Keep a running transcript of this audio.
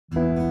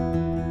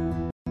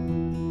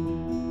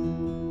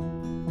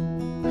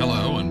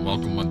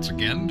once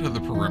again to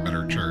the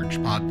Perimeter Church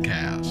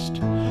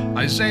podcast.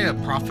 Isaiah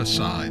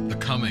prophesied the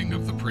coming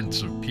of the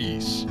Prince of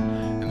Peace,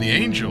 and the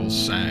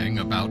angels sang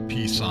about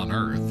peace on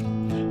earth.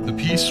 The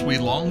peace we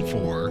long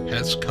for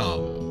has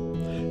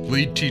come.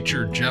 Lead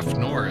teacher Jeff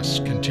Norris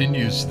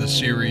continues the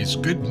series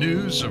Good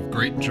News of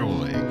Great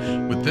Joy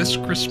with this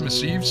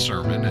Christmas Eve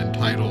sermon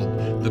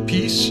entitled The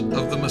Peace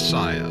of the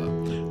Messiah,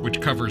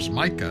 which covers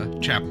Micah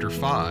chapter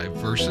 5,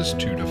 verses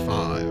 2 to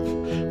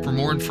 5. For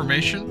more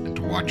information and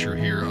to watch or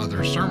hear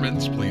other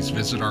sermons, please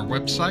visit our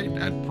website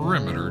at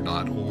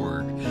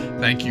perimeter.org.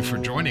 Thank you for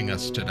joining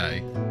us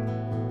today.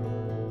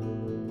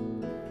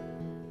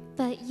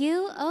 But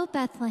you, O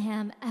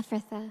Bethlehem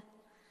Ephrathah,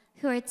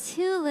 who are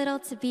too little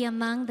to be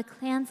among the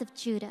clans of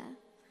Judah,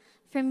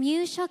 from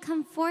you shall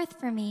come forth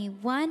for me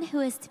one who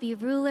is to be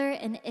ruler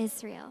in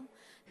Israel,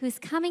 whose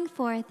coming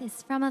forth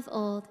is from of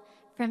old,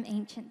 from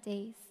ancient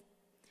days.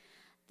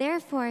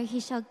 Therefore he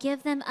shall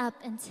give them up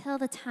until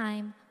the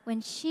time when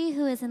she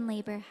who is in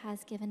labor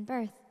has given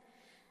birth.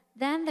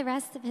 Then the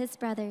rest of his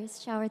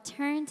brothers shall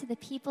return to the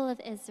people of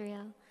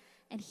Israel,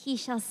 and he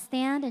shall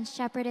stand and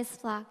shepherd his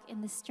flock in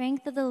the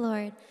strength of the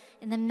Lord,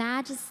 in the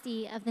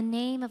majesty of the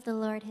name of the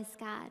Lord his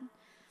God.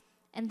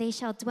 And they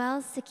shall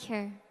dwell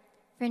secure,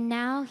 for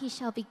now he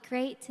shall be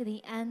great to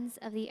the ends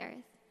of the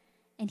earth,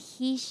 and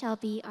he shall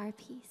be our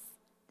peace.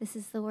 This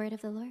is the word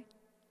of the Lord.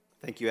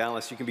 Thank you,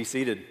 Alice. You can be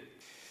seated.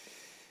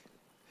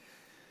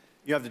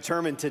 You have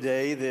determined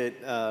today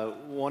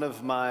that one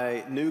of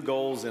my new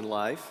goals in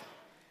life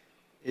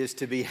is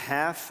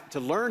to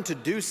learn to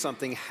do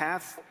something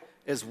half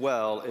as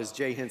well as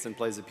Jay Henson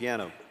plays the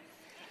piano.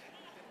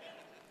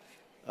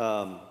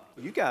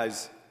 You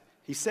guys,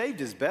 he saved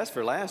his best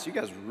for last. You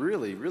guys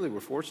really, really were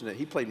fortunate.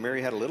 He played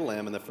Mary Had a Little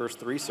Lamb in the first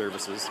 3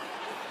 services.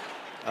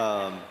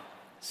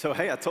 So,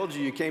 hey, I told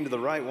you came to the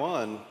right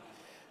one.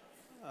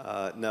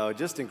 No,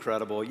 just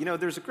incredible. You know,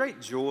 there's a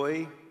great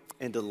joy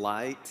and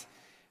delight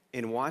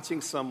in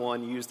watching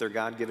someone use their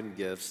God-given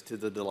gifts to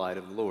the delight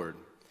of the Lord.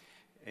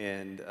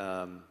 And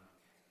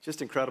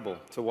just incredible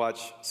to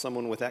watch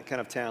someone with that kind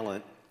of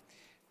talent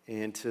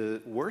and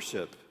to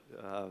worship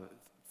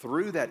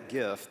through that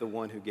gift the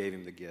one who gave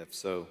him the gift.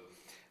 So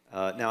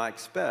now I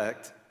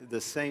expect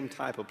the same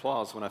type of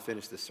applause when I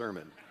finish this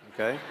sermon,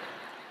 okay?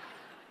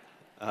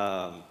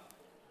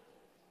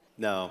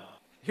 No.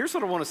 Here's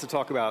what I want us to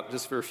talk about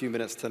just for a few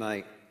minutes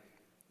tonight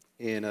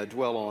and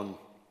dwell on.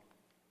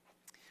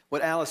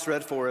 What Alice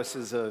read for us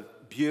is a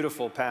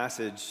beautiful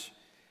passage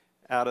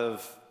out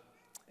of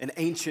an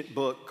ancient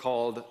book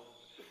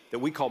that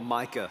we call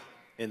Micah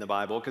in the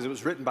Bible, because it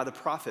was written by the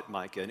prophet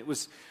Micah, and it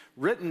was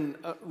written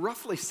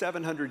roughly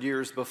 700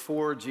 years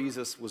before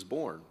Jesus was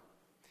born.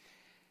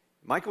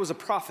 Micah was a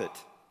prophet.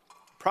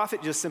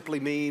 Prophet just simply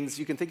means,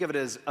 you can think of it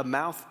as a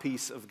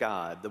mouthpiece of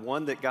God, the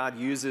one that God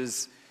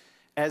uses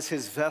as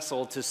his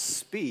vessel to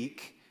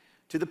speak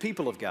to the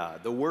people of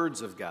God, the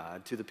words of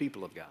God to the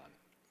people of God.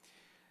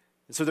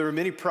 And so there are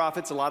many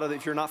prophets,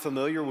 if you're not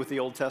familiar with the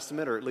Old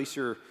Testament, or at least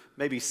you're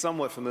maybe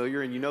somewhat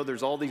familiar, and you know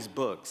there's all these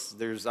books.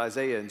 There's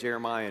Isaiah and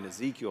Jeremiah and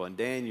Ezekiel and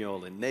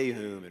Daniel and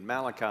Nahum and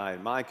Malachi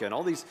and Micah and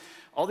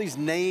all these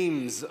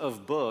names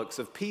of books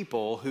of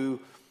people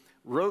who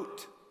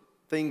wrote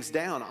things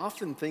down,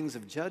 often things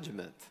of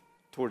judgment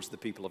towards the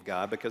people of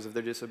God because of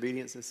their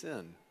disobedience and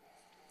sin.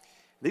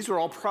 These were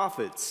all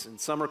prophets, and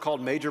some are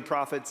called major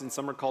prophets and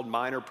some are called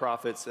minor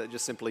prophets. That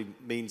just simply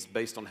means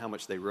based on how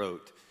much they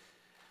wrote.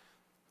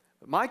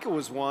 But Micah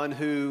was one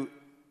who,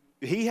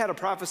 he had a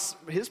prophecy.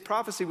 His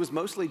prophecy was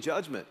mostly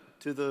judgment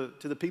to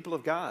the people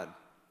of God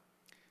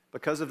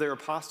because of their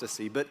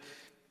apostasy. But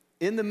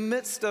in the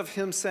midst of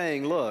him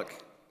saying, look,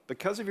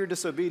 because of your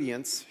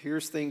disobedience,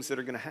 here's things that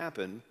are going to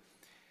happen,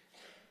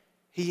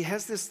 he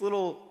has this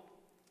little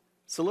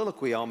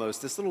soliloquy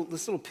almost, this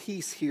little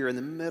piece here in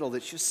the middle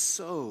that's just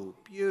so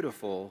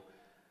beautiful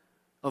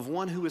of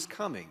one who is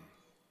coming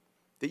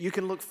that you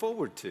can look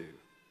forward to,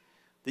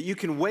 that you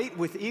can wait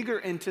with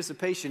eager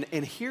anticipation,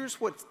 and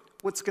here's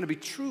what's going to be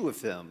true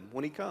of him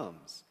when he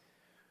comes.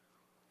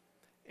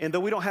 And though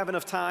we don't have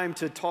enough time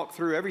to talk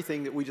through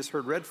everything that we just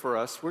heard read for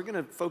us, we're going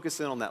to focus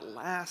in on that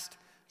last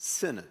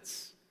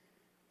sentence.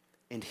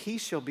 And he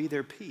shall be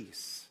their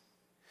peace.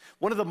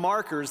 One of the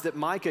markers that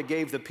Micah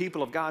gave the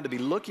people of God to be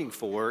looking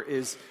for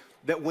is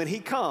that when he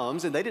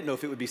comes, and they didn't know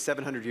if it would be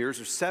 700 years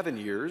or 7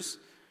 years,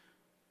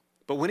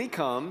 but when he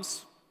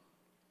comes,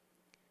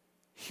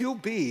 he'll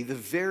be the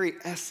very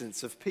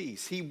essence of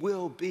peace. He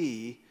will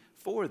be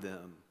for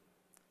them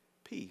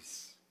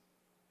peace.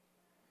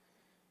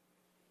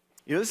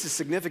 You know, this is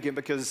significant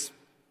because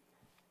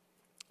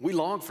we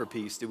long for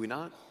peace, do we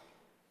not?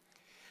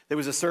 There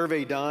was a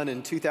survey done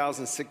in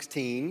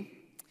 2016. It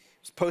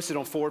was posted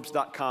on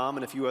Forbes.com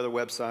and a few other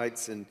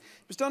websites, and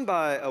it was done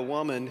by a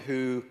woman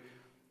who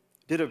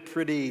did a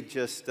pretty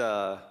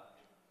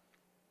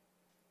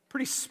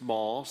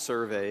small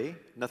survey,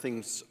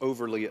 nothing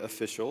overly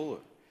official.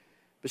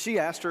 But she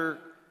asked her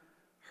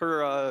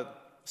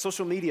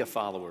social media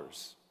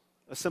followers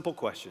a simple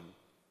question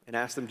and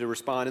asked them to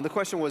respond. And the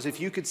question was, if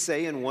you could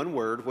say in one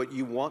word what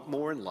you want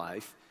more in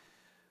life,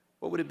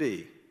 what would it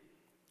be?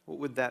 What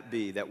would that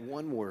be? That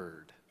one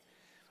word.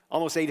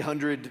 Almost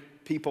 800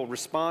 people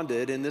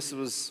responded, and this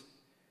was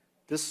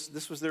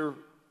their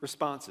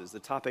responses, the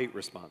top 8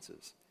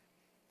 responses.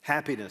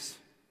 Happiness,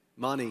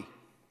 money,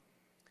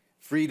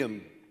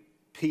 freedom,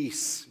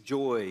 peace,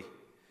 joy,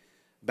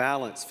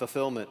 balance,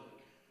 fulfillment,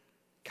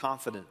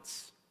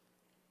 confidence.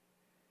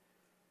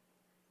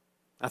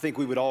 I think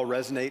we would all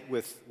resonate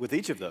with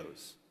each of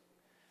those.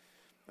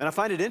 And I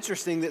find it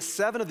interesting that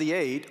 7 of the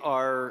 8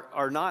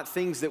 are not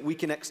things that we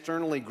can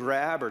externally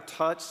grab or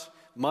touch.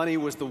 Money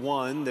was the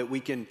one that we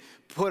can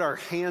put our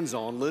hands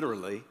on,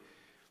 literally.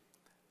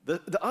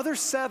 The other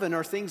 7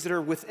 are things that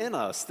are within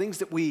us, things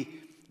that we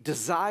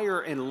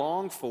desire and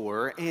long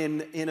for.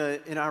 And in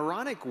an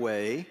ironic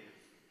way,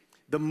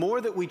 the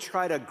more that we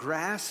try to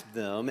grasp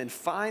them and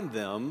find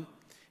them,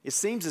 it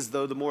seems as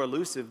though the more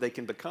elusive they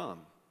can become.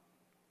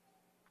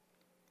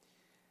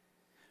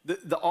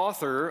 The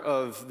author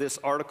of this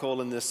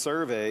article and this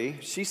survey,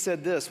 she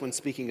said this when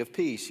speaking of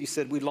peace. She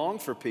said, "We long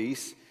for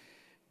peace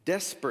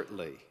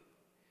desperately.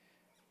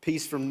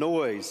 Peace from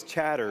noise,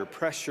 chatter,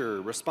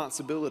 pressure,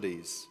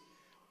 responsibilities.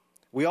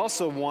 We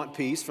also want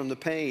peace from the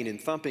pain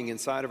and thumping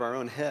inside of our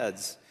own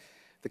heads,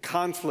 the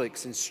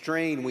conflicts and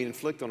strain we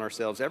inflict on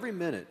ourselves every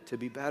minute to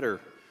be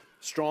better,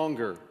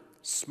 stronger,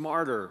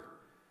 smarter,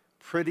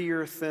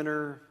 prettier,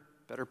 thinner,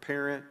 better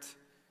parent."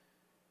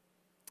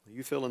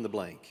 You fill in the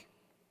blank.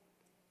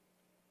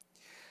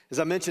 As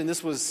I mentioned,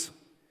 this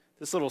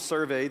little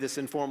survey, this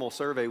informal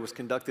survey was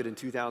conducted in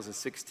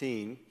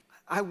 2016.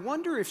 I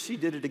wonder if she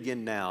did it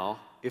again now,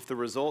 if the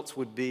results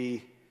would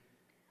be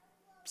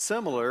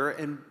similar,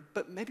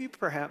 but maybe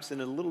perhaps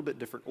in a little bit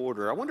different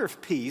order. I wonder if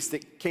peace,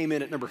 that came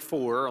in at number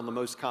 4 on the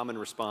most common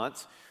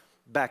response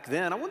back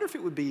then, I wonder if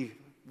it would be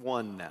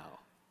 1 now.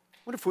 I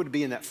wonder if it would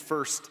be in that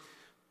first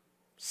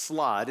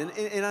slide.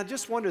 And I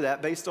just wonder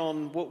that based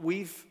on what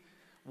we've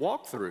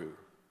walked through,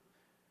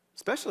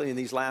 especially in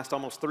these last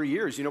almost 3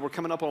 years. You know, we're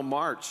coming up on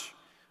March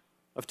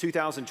of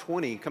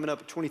 2020, coming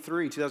up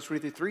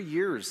 2023, 3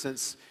 years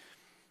since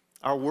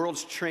our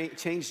world's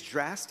changed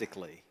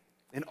drastically.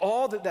 And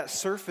all that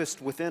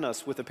surfaced within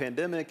us with the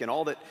pandemic and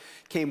all that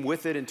came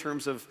with it in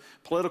terms of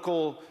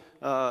political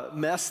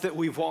mess that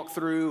we've walked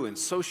through and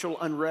social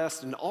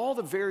unrest and all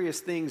the various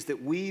things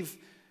that we've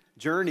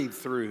journeyed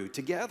through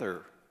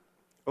together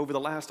over the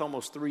last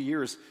almost 3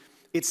 years.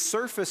 It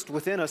surfaced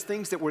within us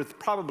things that were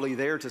probably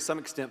there to some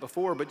extent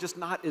before, but just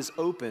not as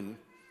open.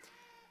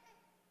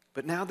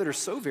 But now that are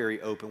so very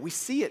open, we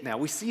see it now.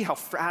 We see how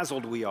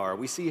frazzled we are.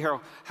 We see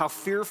how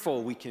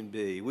fearful we can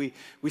be. We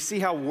see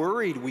how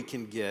worried we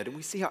can get, and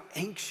we see how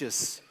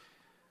anxious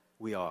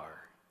we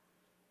are.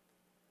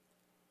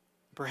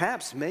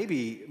 Perhaps,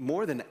 maybe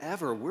more than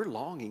ever, we're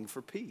longing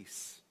for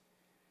peace.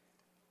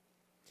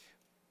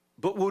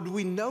 But would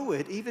we know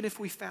it even if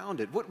we found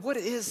it? What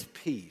is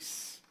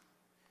peace?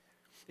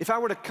 If I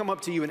were to come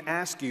up to you and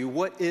ask you,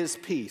 what is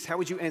peace? How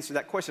would you answer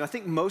that question? I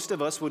think most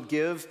of us would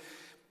give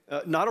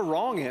not a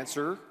wrong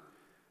answer,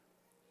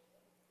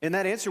 and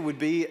that answer would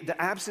be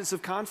the absence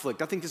of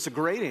conflict. I think it's a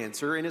great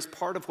answer, and it's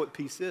part of what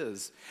peace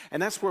is.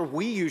 And that's where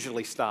we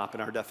usually stop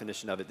in our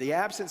definition of it. The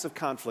absence of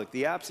conflict,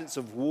 the absence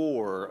of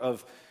war,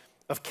 of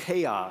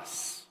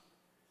chaos.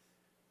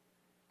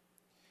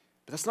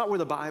 But that's not where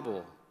the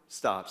Bible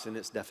stops in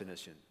its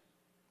definition.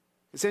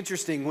 It's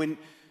interesting,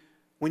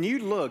 when you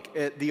look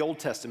at the Old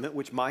Testament,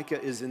 which Micah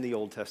is in the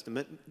Old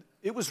Testament,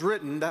 it was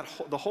written,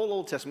 the whole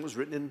Old Testament was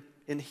written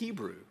in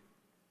Hebrew.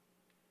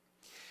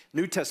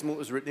 New Testament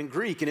was written in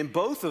Greek, and in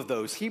both of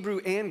those, Hebrew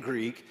and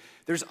Greek,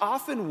 there's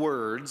often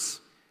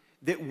words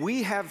that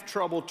we have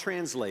trouble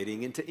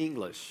translating into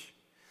English.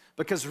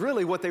 Because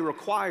really what they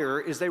require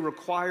is they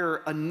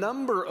require a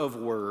number of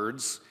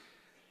words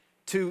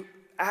to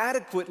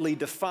adequately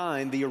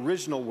define the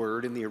original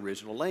word in the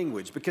original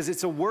language. Because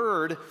it's a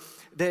word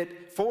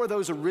that for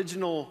those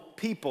original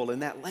people in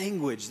that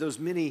language, those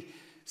many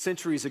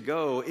centuries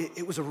ago,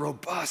 it was a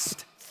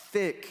robust,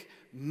 thick,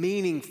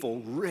 meaningful,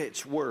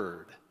 rich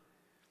word.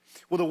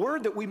 Well, the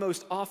word that we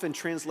most often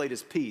translate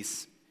as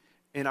peace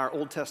in our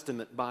Old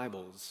Testament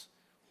Bibles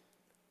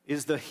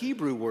is the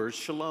Hebrew word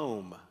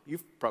shalom.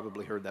 You've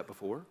probably heard that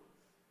before.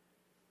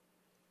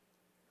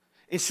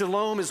 And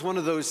shalom is one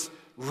of those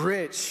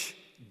rich,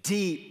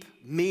 deep,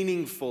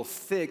 meaningful,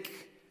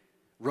 thick,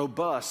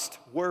 robust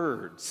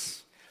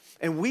words.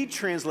 And we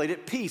translate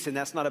it peace, and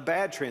that's not a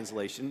bad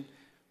translation.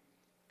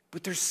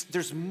 But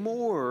there's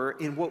more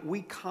in what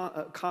we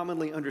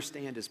commonly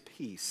understand as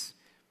peace.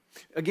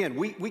 Again,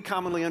 we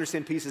commonly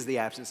understand peace as the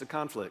absence of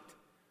conflict.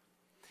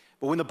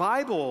 But when the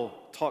Bible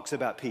talks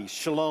about peace,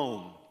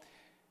 shalom,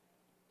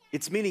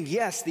 it's meaning,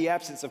 yes, the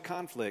absence of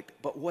conflict,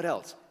 but what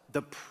else?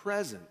 The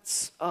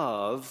presence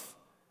of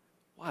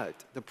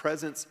what? The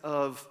presence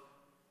of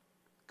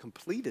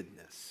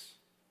completedness,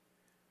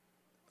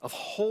 of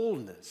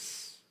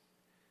wholeness,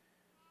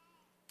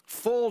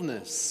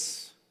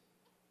 fullness.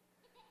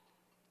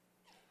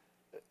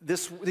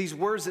 These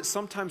words that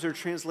sometimes are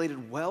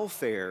translated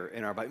welfare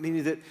in our Bible,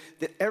 meaning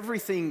that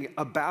everything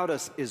about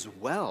us is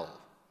well.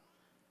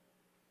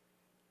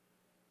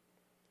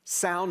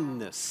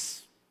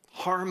 Soundness,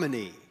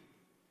 harmony.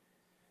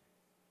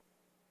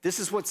 This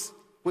is what's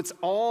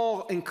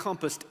all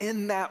encompassed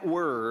in that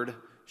word,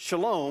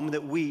 shalom,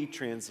 that we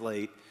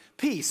translate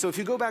peace. So if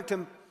you go back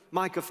to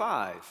Micah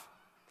 5,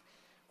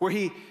 where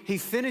he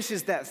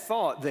finishes that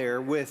thought there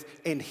with,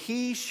 and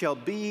he shall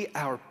be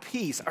our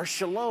peace, our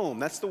shalom.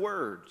 That's the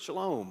word,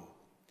 shalom.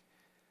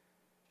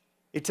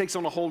 It takes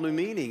on a whole new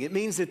meaning. It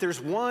means that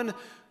there's one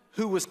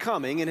who was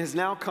coming and has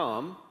now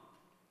come,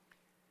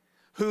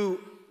 who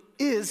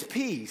is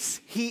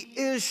peace. He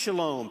is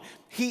shalom.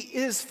 He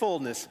is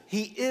fullness.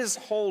 He is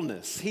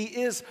wholeness. He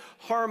is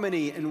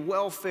harmony and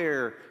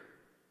welfare,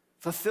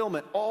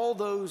 fulfillment, all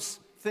those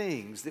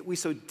things that we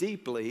so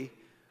deeply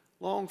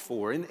long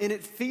for. And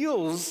it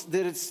feels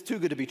that it's too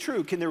good to be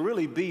true. Can there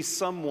really be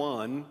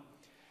someone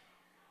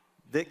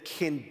that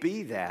can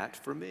be that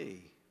for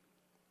me?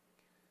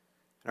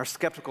 Our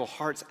skeptical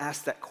hearts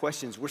ask that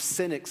question. We're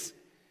cynics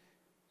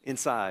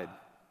inside.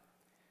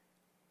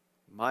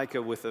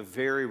 Micah, with a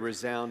very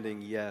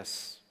resounding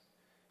yes,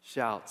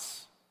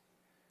 shouts,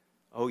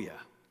 oh yeah,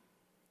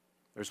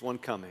 there's one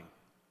coming.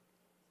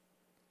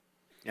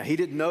 Now, he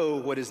didn't know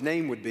what his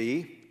name would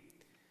be,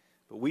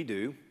 but we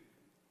do.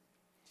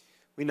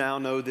 We now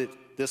know that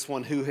this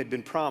one who had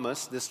been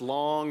promised, this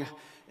long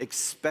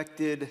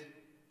expected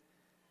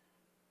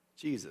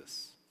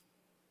Jesus.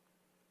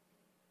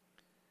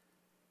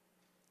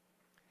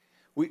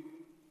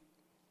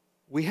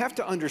 We have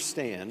to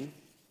understand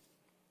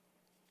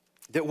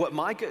that what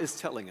Micah is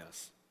telling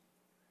us,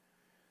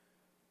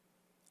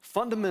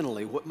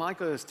 fundamentally, what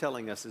Micah is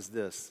telling us is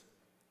this: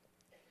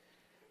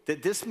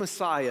 that this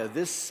Messiah,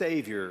 this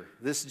Savior,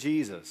 this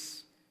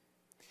Jesus,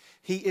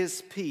 he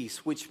is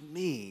peace, which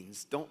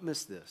means, don't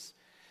miss this,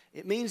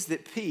 it means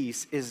that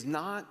peace is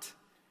not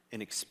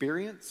an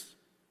experience,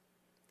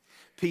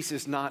 peace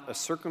is not a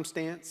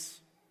circumstance,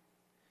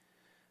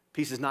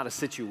 peace is not a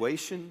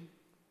situation,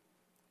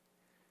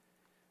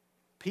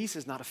 peace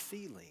is not a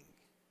feeling.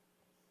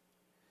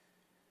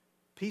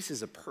 Peace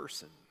is a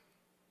person.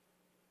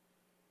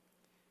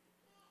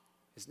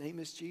 His name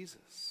is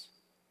Jesus.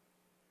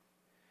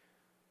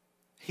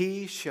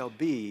 He shall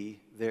be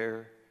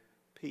their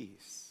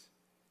peace.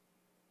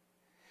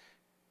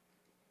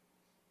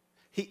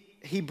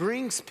 He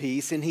brings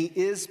peace, and he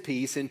is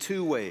peace in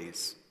two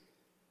ways,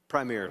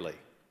 primarily.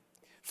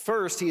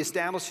 First, he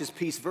establishes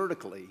peace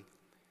vertically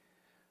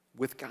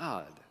with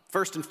God.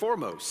 First and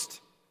foremost,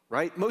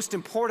 right? Most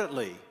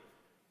importantly,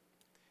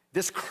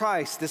 this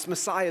Christ, this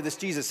Messiah, this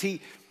Jesus, he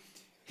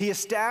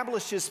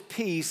establishes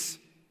peace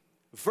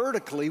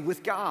vertically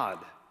with God.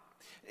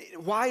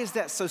 Why is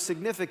that so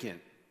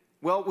significant?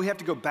 Well, we have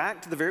to go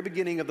back to the very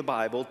beginning of the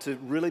Bible to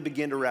really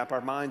begin to wrap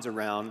our minds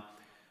around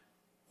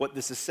what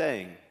this is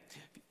saying.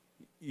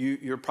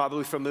 You're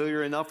probably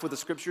familiar enough with the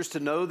scriptures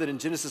to know that in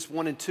Genesis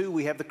 1 and 2,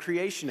 we have the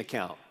creation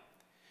account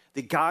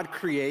that God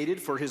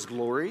created for his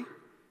glory.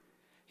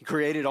 He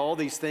created all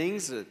these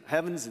things, the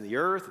heavens and the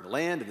earth and the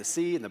land and the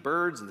sea and the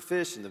birds and the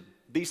fish and the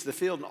beasts of the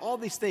field and all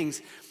these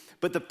things.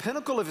 But the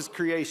pinnacle of his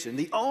creation,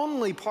 the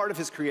only part of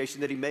his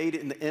creation that he made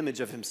in the image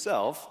of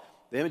himself,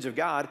 the image of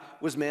God,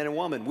 was man and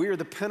woman. We are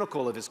the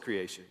pinnacle of his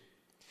creation.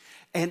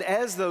 And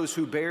as those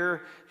who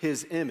bear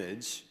his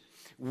image,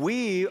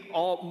 we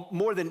all,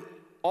 more than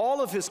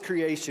all of his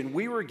creation,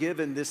 we were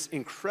given this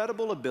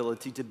incredible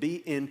ability to be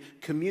in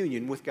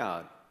communion with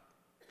God.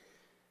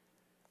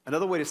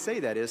 Another way to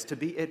say that is to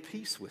be at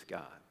peace with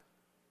God,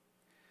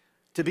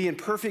 to be in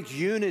perfect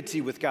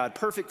unity with God,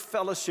 perfect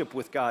fellowship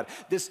with God,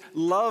 this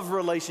love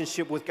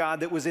relationship with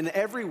God that was in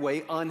every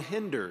way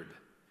unhindered.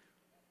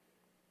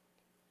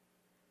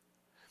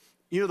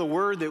 You know, the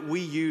word that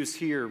we use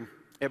here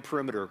at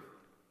Perimeter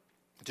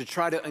to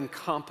try to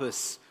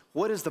encompass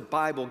what is the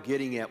Bible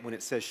getting at when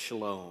it says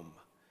shalom,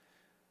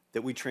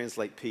 that we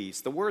translate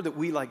peace. The word that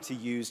we like to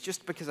use,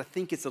 just because I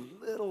think it's a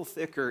little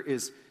thicker,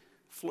 is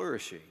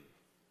flourishing.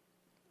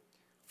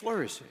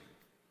 Flourishing.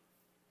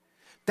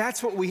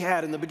 That's what we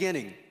had in the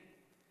beginning.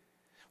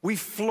 We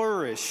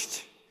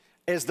flourished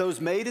as those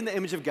made in the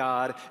image of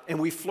God, and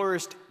we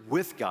flourished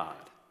with God.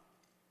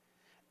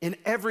 In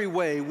every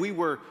way, we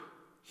were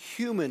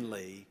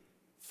humanly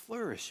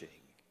flourishing.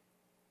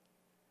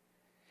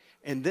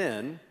 And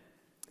then,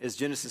 as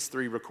Genesis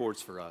 3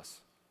 records for us,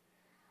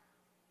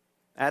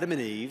 Adam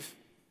and Eve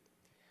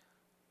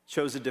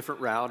chose a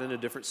different route and a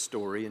different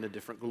story and a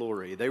different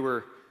glory. They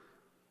were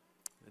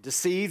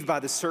deceived by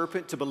the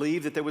serpent to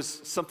believe that there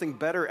was something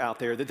better out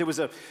there, that there was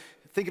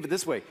think of it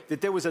this way,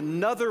 that there was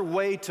another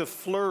way to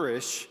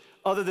flourish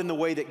other than the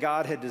way that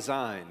God had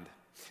designed.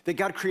 That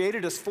God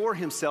created us for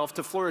himself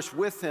to flourish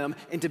with him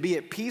and to be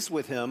at peace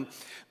with him.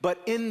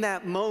 But in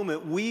that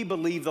moment, we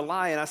believed the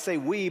lie. And I say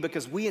we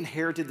because we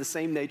inherited the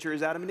same nature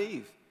as Adam and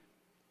Eve.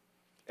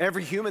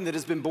 Every human that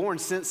has been born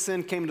since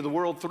sin came into the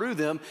world through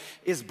them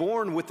is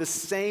born with the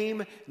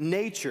same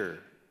nature.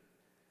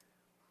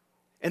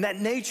 And that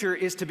nature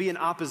is to be in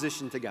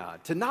opposition to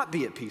God, to not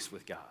be at peace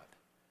with God,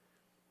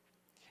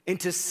 and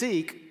to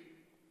seek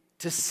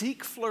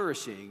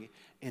flourishing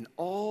in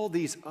all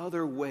these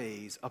other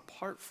ways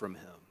apart from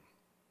him.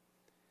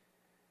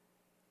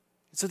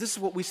 So this is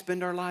what we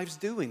spend our lives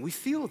doing. We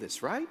feel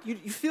this, right? You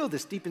feel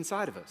this deep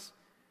inside of us.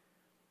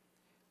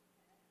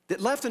 That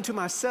left unto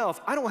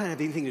myself, I don't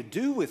have anything to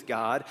do with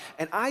God,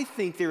 and I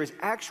think there is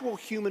actual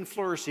human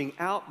flourishing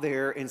out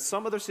there in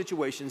some other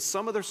situation,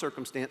 some other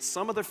circumstance,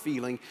 some other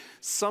feeling,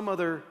 some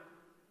other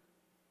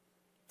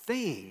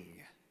thing.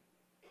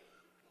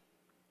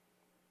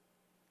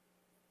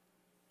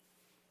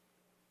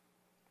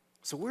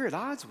 So we're at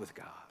odds with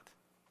God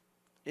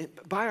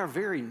by our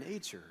very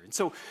nature. And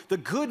so the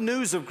good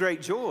news of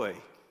great joy,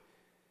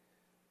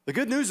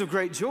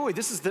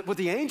 this is what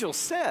the angels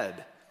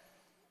said.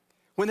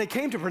 When they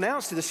came to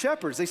pronounce to the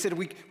shepherds, they said,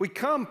 we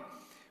come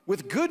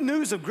with good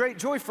news of great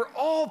joy for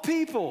all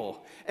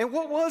people. And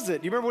what was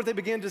it? You remember what they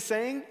began to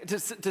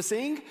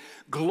sing?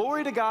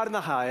 Glory to God in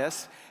the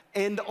highest,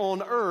 and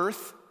on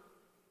earth,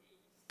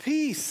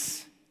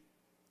 peace.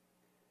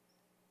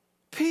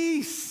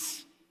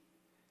 Peace.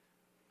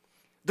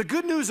 The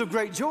good news of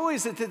great joy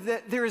is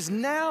that there is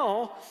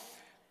now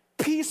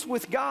peace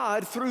with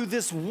God through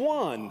this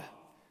one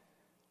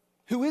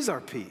who is our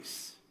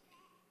peace.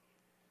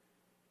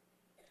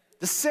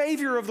 The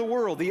Savior of the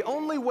world. The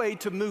only way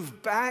to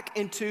move back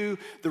into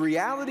the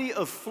reality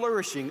of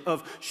flourishing,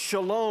 of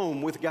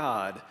shalom with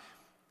God,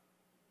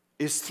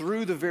 is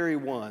through the very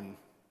one,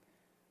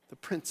 the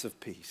Prince of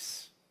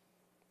Peace,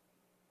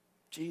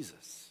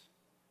 Jesus.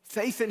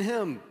 Faith in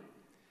him,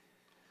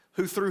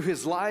 who through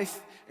his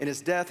life and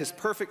his death, his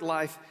perfect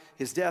life,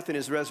 his death and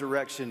his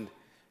resurrection,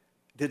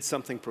 did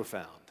something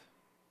profound.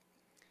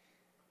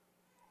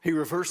 He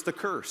reversed the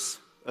curse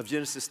of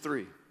Genesis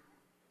 3.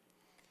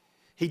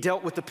 He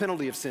dealt with the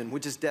penalty of sin,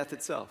 which is death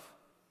itself.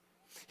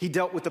 He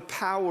dealt with the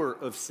power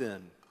of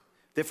sin,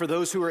 that for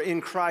those who are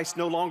in Christ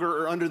no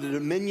longer are under the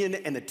dominion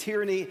and the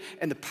tyranny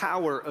and the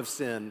power of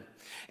sin.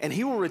 And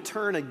he will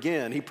return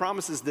again. He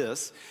promises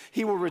this.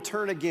 He will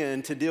return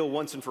again to deal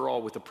once and for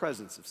all with the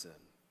presence of sin.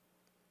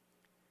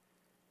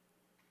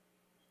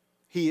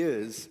 He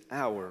is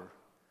our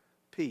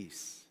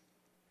peace.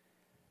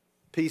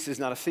 Peace is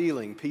not a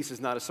feeling. Peace is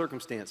not a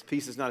circumstance.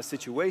 Peace is not a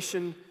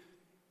situation.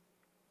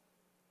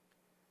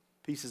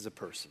 Peace is a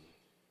person.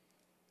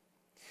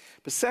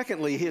 But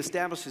secondly, he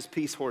establishes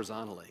peace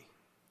horizontally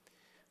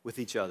with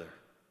each other.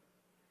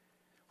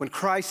 When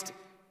Christ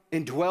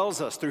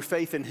indwells us through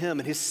faith in him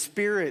and his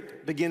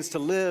Spirit begins to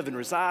live and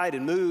reside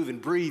and move and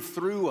breathe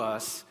through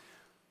us,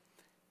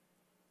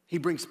 he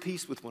brings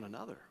peace with one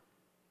another.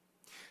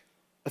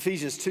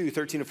 Ephesians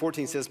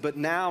 2:13-14 says, "But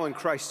now in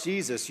Christ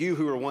Jesus, you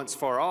who were once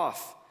far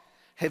off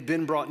have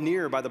been brought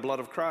near by the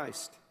blood of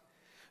Christ.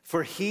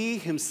 For he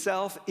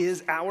himself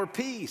is our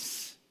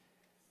peace,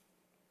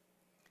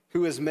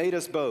 who has made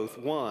us both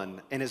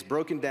one and has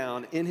broken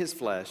down in his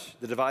flesh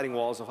the dividing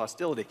walls of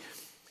hostility."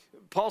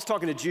 Paul's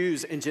talking to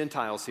Jews and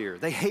Gentiles here.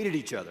 They hated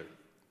each other.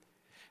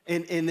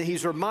 And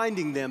he's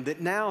reminding them that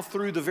now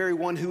through the very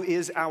one who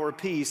is our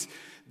peace,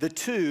 the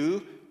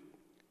two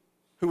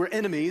who were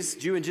enemies,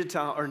 Jew and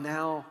Gentile, are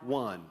now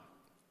one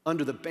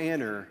under the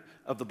banner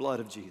of the blood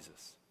of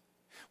Jesus.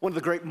 One of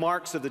the great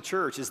marks of the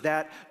church is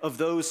that of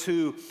those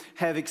who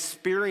have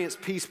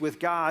experienced peace with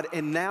God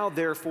and now,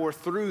 therefore,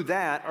 through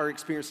that are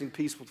experiencing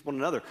peace with one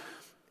another.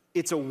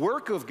 It's a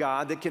work of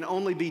God that can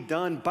only be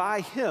done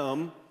by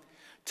him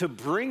to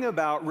bring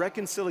about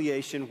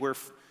reconciliation where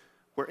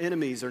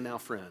enemies are now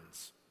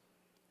friends.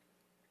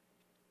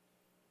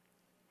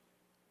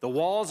 The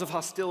walls of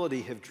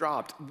hostility have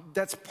dropped.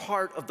 That's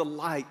part of the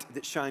light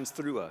that shines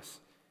through us,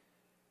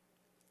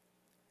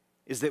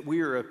 is that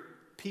we are a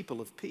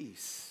people of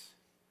peace.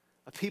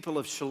 A people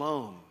of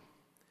shalom,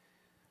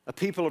 a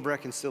people of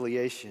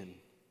reconciliation,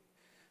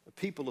 a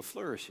people of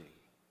flourishing,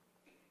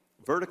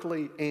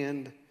 vertically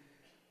and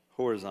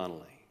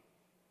horizontally.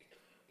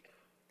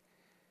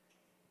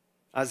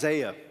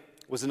 Isaiah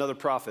was another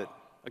prophet,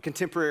 a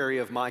contemporary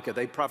of Micah.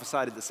 They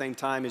prophesied at the same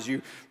time. As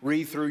you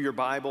read through your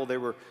Bible, there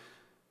were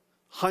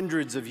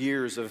hundreds of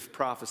years of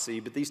prophecy,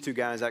 but these two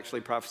guys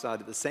actually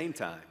prophesied at the same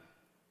time.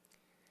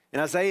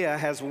 And Isaiah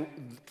has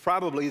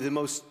probably the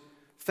most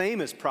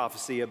famous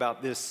prophecy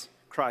about this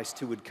Christ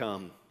who would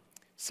come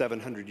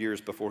 700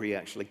 years before he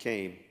actually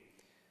came.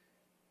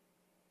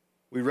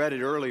 We read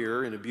it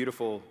earlier in a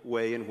beautiful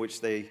way in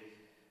which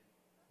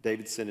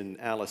Davidson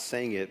and Alice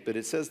sang it, but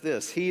it says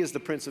this: he is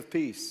the Prince of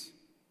Peace.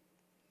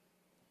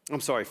 Go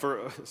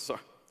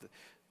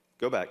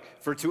back.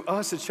 For to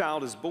us a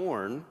child is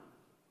born,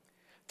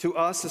 to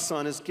us a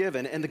son is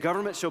given, and the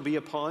government shall be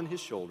upon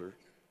his shoulder.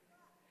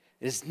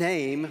 His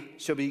name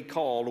shall be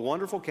called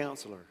Wonderful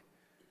Counselor,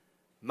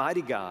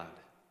 Mighty God,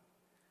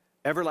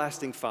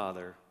 Everlasting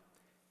Father,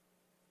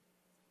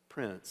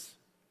 Prince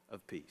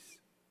of Peace.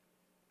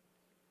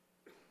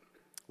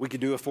 We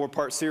could do a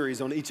 4-part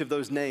series on each of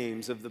those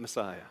names of the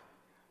Messiah.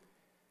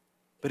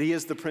 But he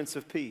is the Prince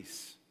of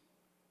Peace.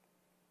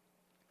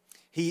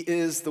 He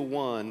is the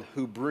one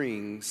who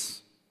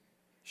brings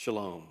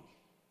shalom.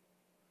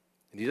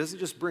 And he doesn't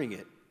just bring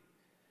it,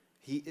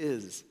 he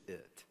is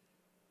it.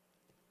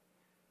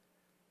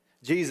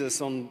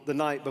 Jesus, on the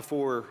night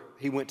before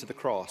he went to the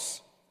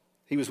cross,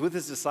 he was with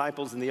his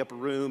disciples in the upper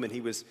room, and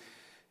he was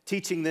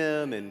teaching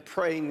them and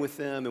praying with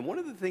them. And one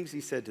of the things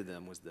he said to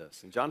them was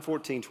this. In John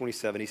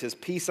 14:27, he says,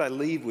 "Peace I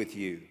leave with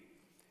you.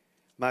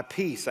 My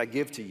peace I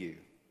give to you.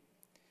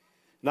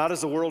 Not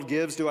as the world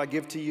gives do I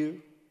give to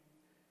you.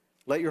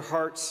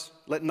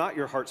 Let not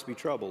your hearts be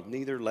troubled,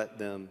 neither let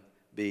them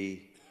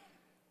be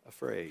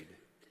afraid."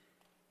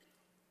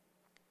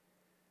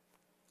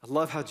 I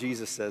love how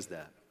Jesus says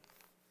that.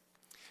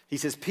 He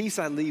says, "Peace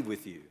I leave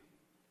with you."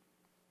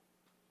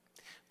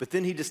 But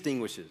then he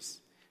distinguishes.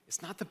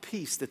 It's not the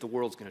peace that the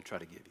world's going to try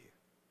to give you.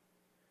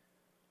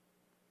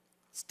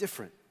 It's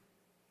different.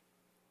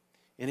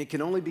 And it can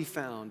only be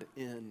found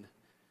in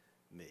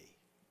me.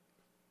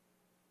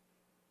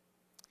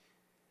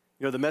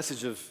 You know, the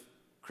message of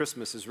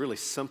Christmas is really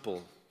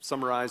simple,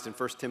 summarized in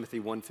 1 Timothy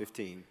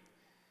 1:15.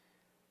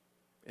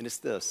 And it's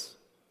this: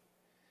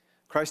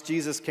 Christ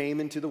Jesus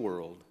came into the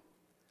world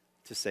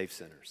to save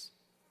sinners.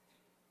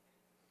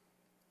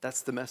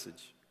 That's the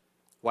message.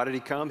 Why did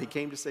he come? He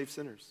came to save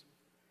sinners.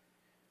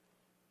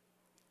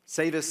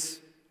 Save us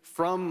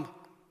from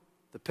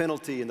the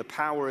penalty and the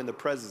power and the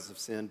presence of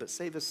sin, but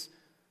save us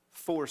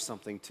for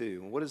something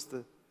too. And what's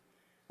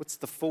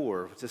the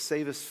for? To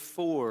save us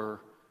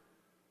for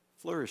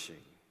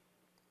flourishing.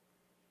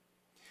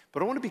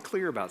 But I want to be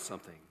clear about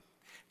something.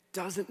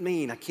 Doesn't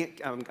mean,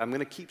 I'm going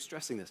to keep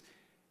stressing this.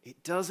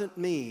 It doesn't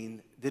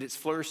mean that it's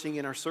flourishing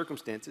in our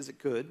circumstances. It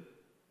could.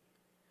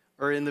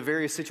 Or in the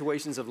various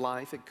situations of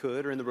life, it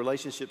could. Or in the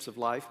relationships of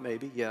life,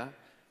 maybe, yeah.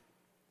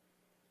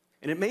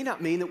 And it may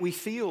not mean that we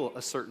feel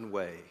a certain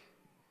way.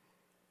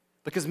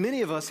 Because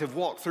many of us have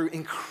walked through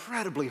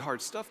incredibly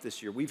hard stuff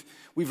this year. We've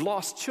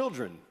lost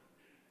children.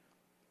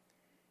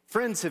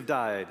 Friends have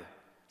died.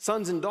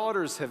 Sons and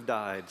daughters have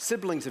died.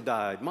 Siblings have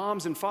died.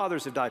 Moms and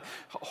fathers have died.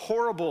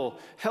 Horrible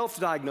health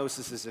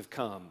diagnoses have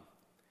come.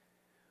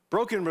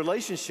 Broken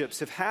relationships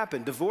have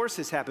happened. Divorce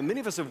has happened.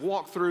 Many of us have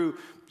walked through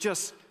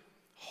just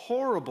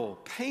horrible,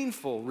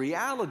 painful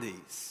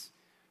realities.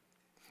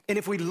 And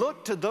if we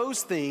look to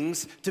those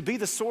things to be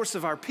the source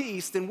of our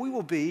peace, then we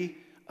will be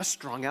a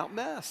strung out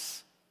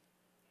mess.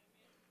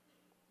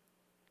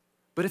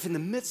 But if in the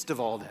midst of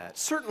all that,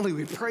 certainly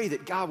we pray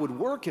that God would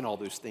work in all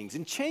those things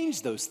and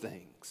change those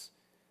things.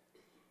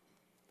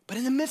 But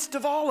in the midst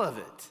of all of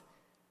it,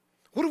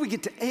 what do we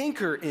get to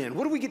anchor in?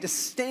 What do we get to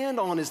stand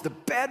on as the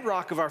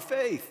bedrock of our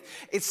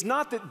faith? It's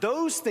not that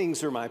those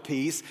things are my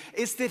peace,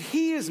 it's that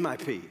He is my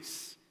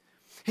peace.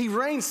 He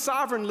reigns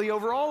sovereignly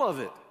over all of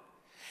it.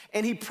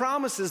 And He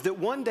promises that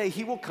one day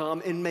He will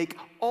come and make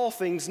all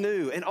things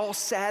new and all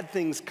sad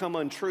things come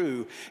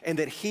untrue, and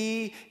that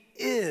He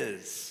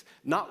is,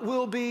 not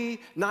will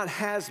be, not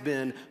has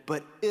been,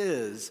 but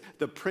is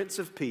the Prince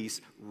of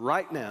Peace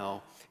right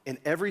now in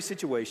every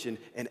situation,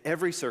 in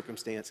every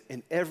circumstance,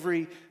 in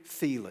every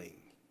feeling.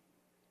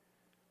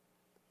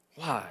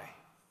 Why?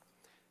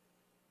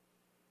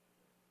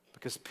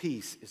 Because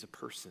peace is a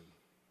person,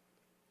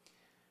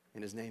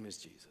 and His name is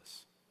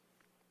Jesus.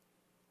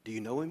 Do you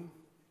know Him?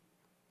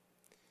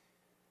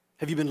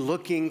 Have you been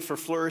looking for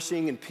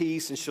flourishing and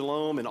peace and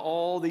shalom in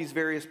all these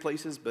various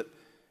places, but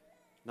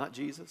not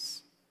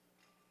Jesus?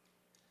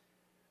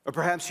 Or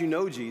perhaps you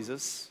know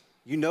Jesus,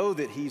 you know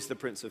that He's the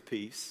Prince of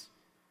Peace,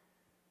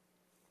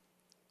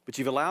 but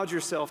you've allowed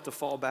yourself to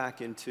fall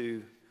back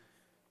into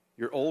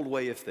your old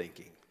way of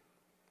thinking,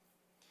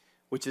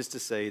 which is to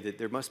say that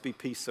there must be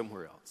peace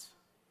somewhere else.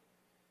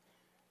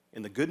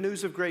 And the good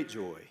news of great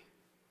joy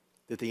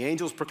that the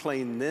angels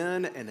proclaimed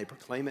then and they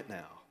proclaim it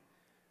now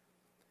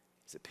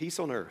is that peace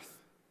on earth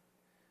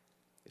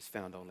is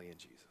found only in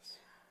Jesus.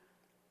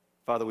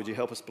 Father, would you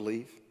help us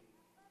believe?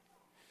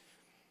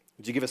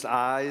 Would you give us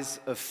eyes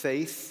of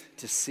faith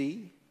to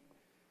see?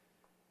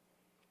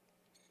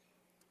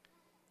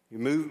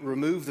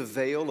 Remove the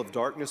veil of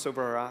darkness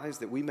over our eyes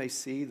that we may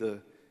see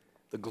the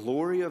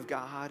glory of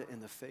God in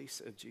the face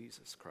of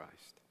Jesus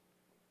Christ.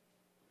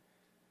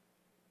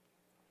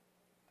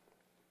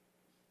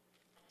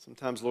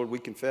 Sometimes, Lord, we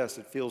confess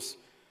it feels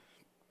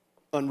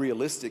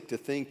unrealistic to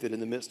think that in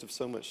the midst of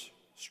so much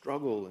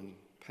struggle and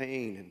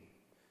pain and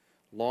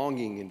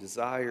longing and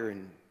desire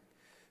and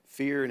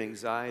fear and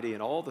anxiety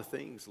and all the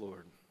things,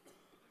 Lord,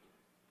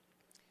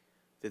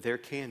 that there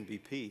can be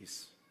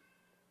peace.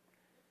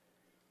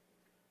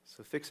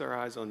 So fix our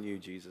eyes on you,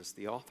 Jesus,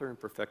 the author and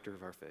perfecter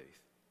of our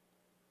faith.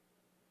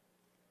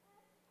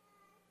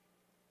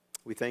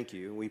 We thank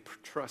you, and we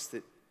trust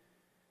that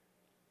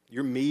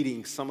you're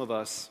meeting some of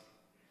us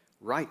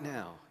right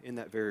now in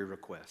that very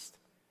request.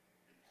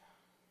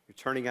 You're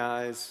turning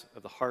eyes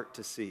of the heart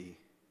to see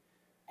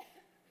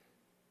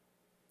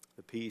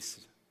the peace,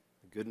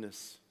 the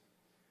goodness,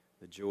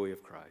 the joy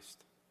of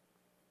Christ.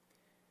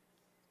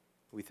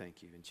 We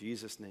thank you. In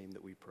Jesus' name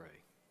that we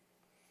pray.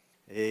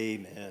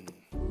 Amen.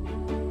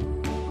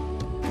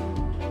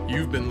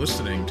 You've been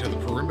listening to the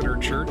Perimeter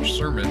Church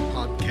Sermon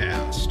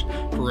Podcast.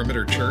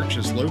 Perimeter Church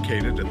is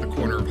located at the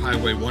corner of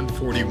Highway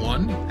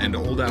 141 and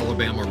Old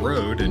Alabama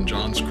Road in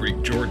Johns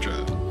Creek,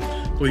 Georgia.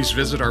 Please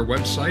visit our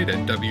website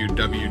at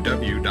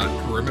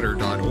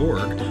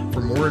www.perimeter.org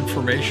for more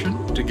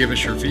information, to give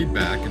us your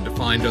feedback, and to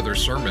find other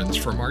sermons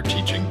from our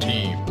teaching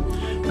team.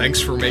 Thanks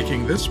for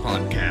making this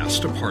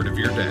podcast a part of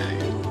your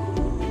day.